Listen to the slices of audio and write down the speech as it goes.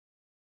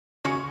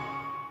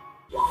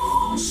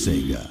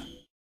Sega.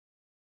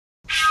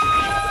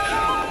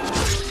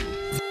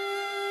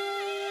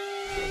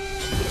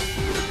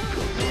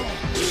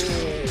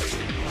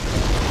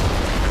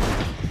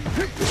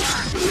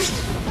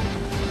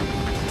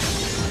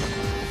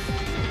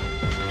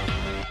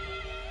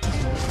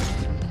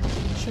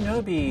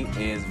 Shinobi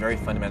is very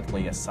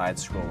fundamentally a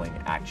side-scrolling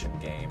action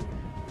game.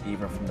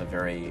 Even from the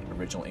very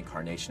original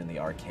incarnation in the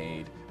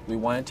arcade, we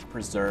wanted to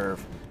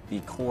preserve the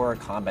core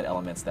combat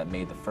elements that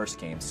made the first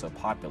game so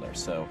popular.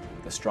 So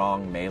the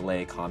strong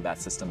melee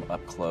combat system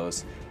up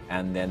close,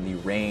 and then the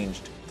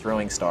ranged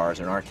throwing stars,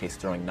 or in our case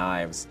throwing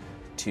knives,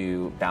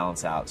 to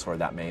balance out sort of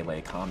that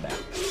melee combat.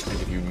 I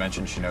think if you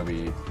mention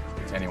Shinobi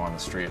to anyone on the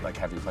street, like,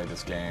 have you played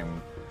this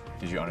game?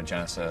 Did you own a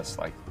Genesis?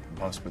 Like,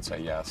 most would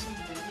say yes.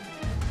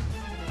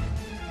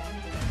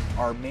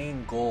 Our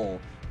main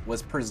goal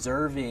was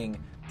preserving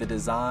the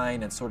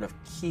design and sort of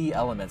key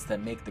elements that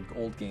make the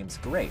old games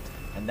great.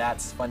 And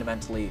that's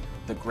fundamentally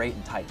the great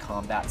and tight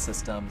combat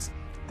systems,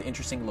 the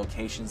interesting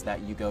locations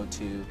that you go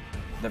to,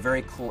 the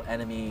very cool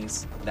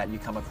enemies that you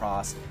come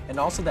across, and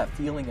also that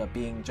feeling of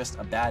being just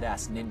a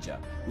badass ninja.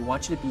 We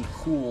want you to be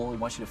cool, we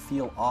want you to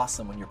feel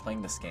awesome when you're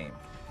playing this game.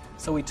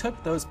 So we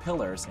took those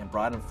pillars and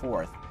brought them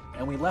forth,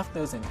 and we left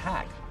those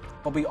intact.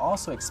 But we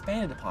also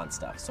expanded upon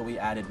stuff, so we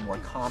added more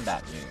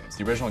combat moves.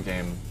 The original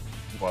game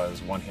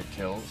was one-hit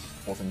kills,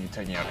 both in you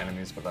taking out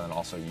enemies, but then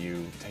also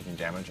you taking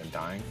damage and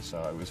dying,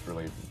 so it was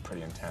really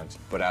pretty intense.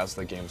 But as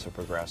the games have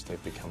progressed,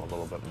 they've become a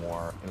little bit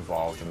more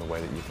involved in the way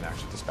that you can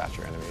actually dispatch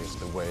your enemies,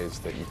 the ways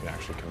that you can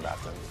actually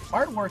combat them.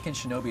 Artwork in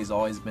Shinobi has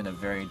always been a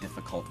very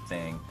difficult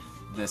thing.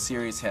 The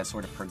series has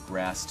sort of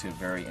progressed to a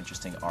very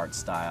interesting art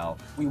style.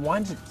 We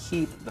wanted to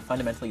keep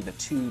fundamentally the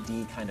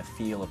 2D kind of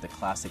feel of the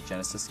classic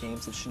Genesis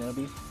games of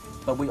Shinobi,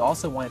 but we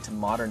also wanted to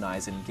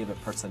modernize it and give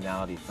it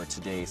personality for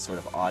today's sort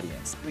of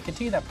audience. We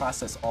continue that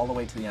process all the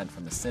way to the end,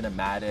 from the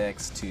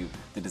cinematics to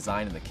the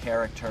design of the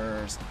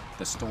characters,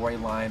 the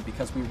storyline,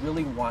 because we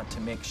really want to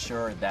make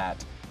sure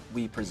that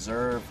we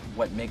preserve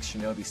what makes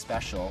Shinobi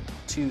special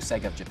to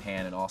Sega of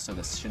Japan and also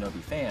the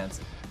Shinobi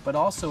fans, but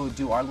also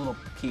do our little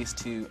piece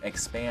to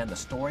expand the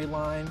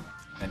storyline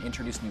and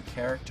introduce new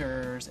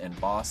characters and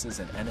bosses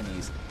and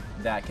enemies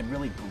that can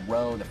really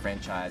grow the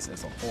franchise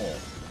as a whole.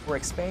 We're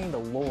expanding the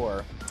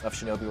lore of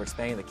Shinobi, we're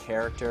expanding the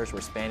characters, we're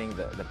expanding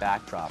the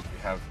backdrop. We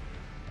have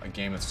a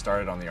game that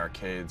started on the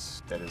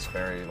arcades that is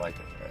very like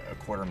a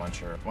quarter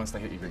muncher. Once they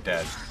hit you, you're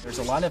dead. There's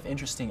a lot of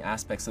interesting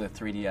aspects of the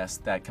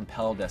 3DS that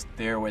compelled us.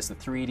 There was the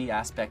 3D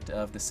aspect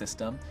of the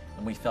system,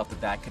 and we felt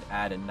that that could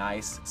add a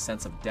nice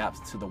sense of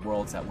depth to the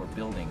worlds that we're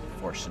building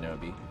for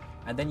Shinobi.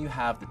 And then you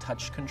have the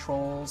touch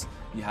controls,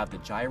 you have the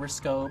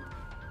gyroscope,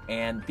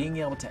 and being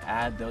able to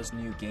add those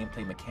new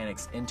gameplay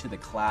mechanics into the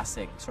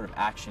classic sort of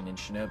action in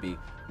Shinobi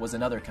was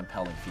another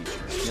compelling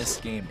feature. This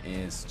game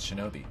is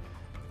Shinobi.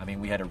 I mean,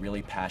 we had a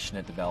really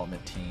passionate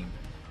development team.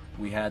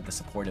 We had the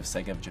support of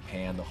Sega of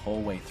Japan the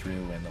whole way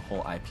through and the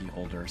whole IP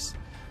holders.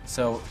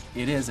 So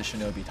it is a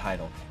Shinobi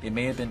title. It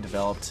may have been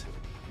developed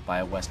by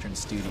a Western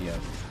studio,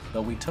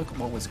 but we took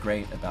what was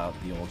great about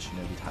the old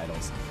Shinobi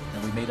titles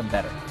and we made them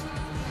better.